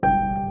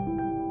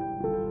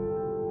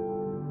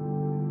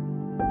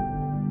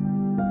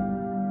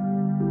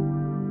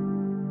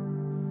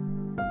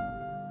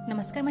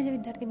नमस्कार माझ्या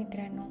विद्यार्थी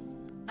मित्रांनो,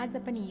 आज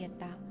आपण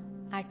इयत्ता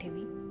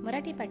 8वी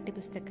मराठी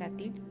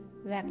पाठ्यपुस्तकातील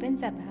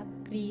व्याकरणचा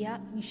भाग क्रिया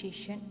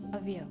विशेषण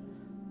अव्यय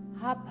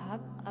हा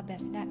भाग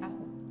अभ्यासणार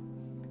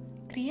आहोत.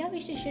 क्रिया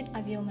विशेषण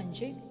अव्यय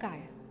म्हणजे काय?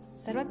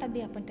 सर्वात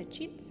आधी आपण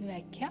त्याची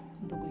व्याख्या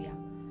बघूया.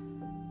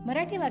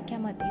 मराठी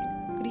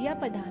वाक्यामधील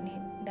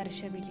क्रियापदाने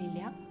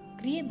दर्शविलेल्या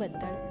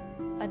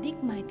क्रियेबद्दल अधिक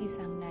माहिती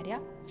सांगणाऱ्या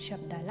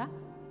शब्दाला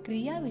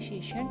क्रिया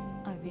विशेषण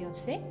अव्यय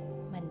असे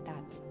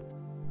म्हणतात.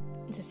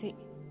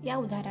 जसे या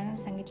उदाहरणात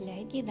सांगितले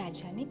आहे की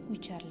राजाने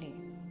विचारले,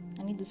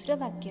 आणि दुसरं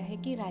वाक्य आहे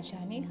की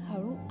राजाने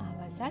हळू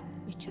आवाजात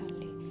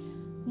विचारले.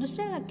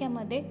 दुसऱ्या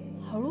वाक्यामध्ये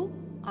हळू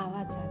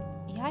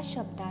आवाजात या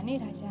शब्दाने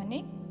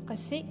राजाने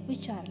कसे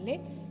विचारले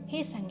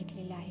हे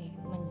सांगितलेले आहे.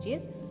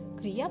 म्हणजेच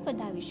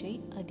क्रियापदाविषयी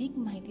अधिक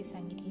माहिती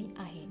सांगितली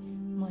आहे.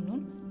 म्हणून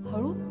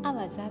हळू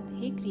आवाजात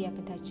हे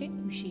क्रियापदाचे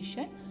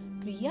विशेषण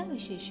क्रिया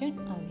विशेषण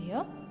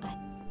अव्यय आहे.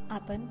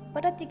 आपण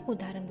परत एक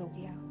उदाहरण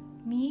बघूया.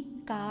 मी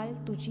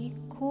काल तुझी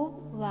खूप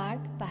वाट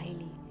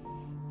पाहिली.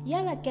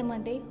 या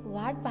वाक्यामध्ये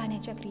वाट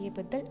पाहण्याच्या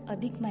क्रियेबद्दल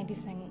अधिक माहिती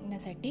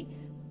सांगण्यासाठी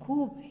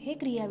खूप हे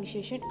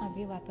क्रियाविशेषण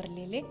अव्यय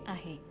वापरलेले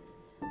आहे.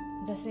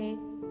 जसे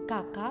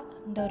काका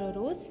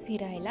दररोज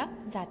फिरायला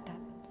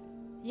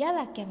जातात. या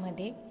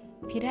वाक्यामध्ये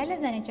फिरायला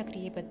जाण्याच्या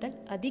क्रियेबद्दल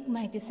अधिक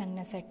माहिती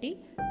सांगण्यासाठी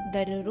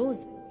दररोज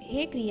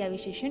हे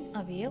क्रियाविशेषण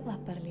अव्यय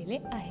वापरलेले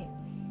आहे.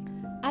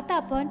 आता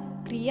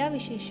आपण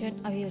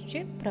क्रियाविशेषण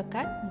अव्ययाचे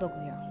प्रकार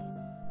बघूया.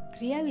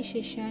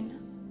 क्रियाविशेषण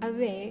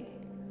अव्यय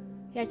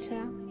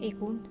याच्या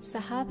एकूण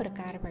 6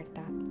 प्रकार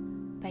पडतात.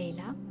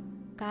 पहिला,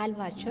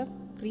 कालवाचक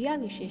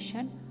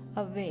क्रियाविशेषण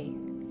अव्यय.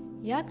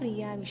 या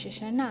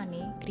क्रियाविशेषणाने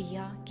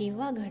क्रिया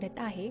केव्हा घडत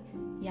आहे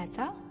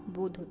याचा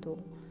बोध होतो.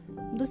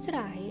 दुसरा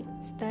आहे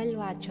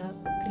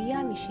स्थलवाचक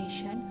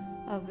क्रियाविशेषण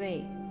अव्यय.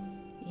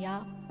 या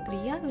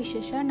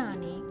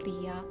क्रियाविशेषणाने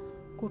क्रिया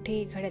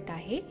कुठे घडत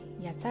आहे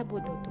याचा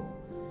बोध होतो.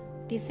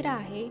 तिसरा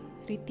आहे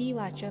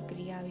रीतिवाचक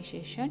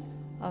क्रियाविशेषण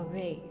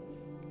अव्यय.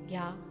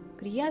 या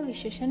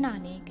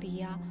क्रियाविशेषणाने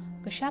क्रिया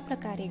कशा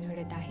प्रकारे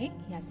घडत आहे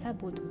याचा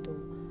बोध होतो.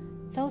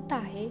 चौथा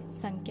आहे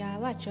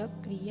संख्यावाचक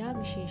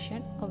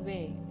क्रियाविशेषण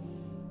अव्यय.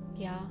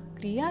 या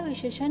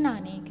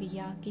क्रियाविशेषणाने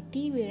क्रिया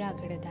किती वेळा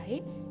घडत आहे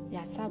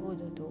याचा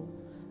बोध होतो.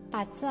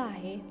 पाचवा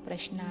आहे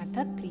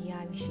प्रश्नार्थक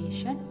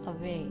क्रियाविशेषण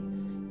अव्यय.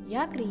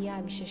 या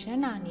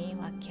क्रियाविशेषणाने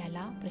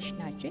वाक्याला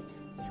प्रश्नाचे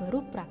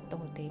स्वरूप प्राप्त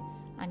होते.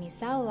 आणि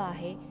 6वा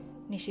आहे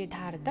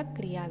निषेधार्थक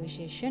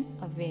क्रियाविशेषण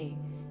अव्यय.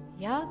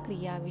 या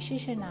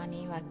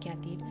क्रियाविशेषणाने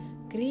वाक्यातील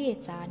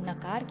क्रियेचा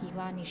नकार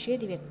किंवा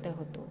निषेध व्यक्त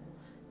होतो.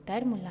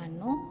 तर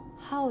मुलांनो,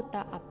 हा होता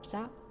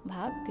आजचा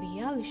भाग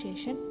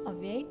क्रियाविशेषण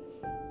अव्यय.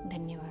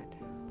 धन्यवाद.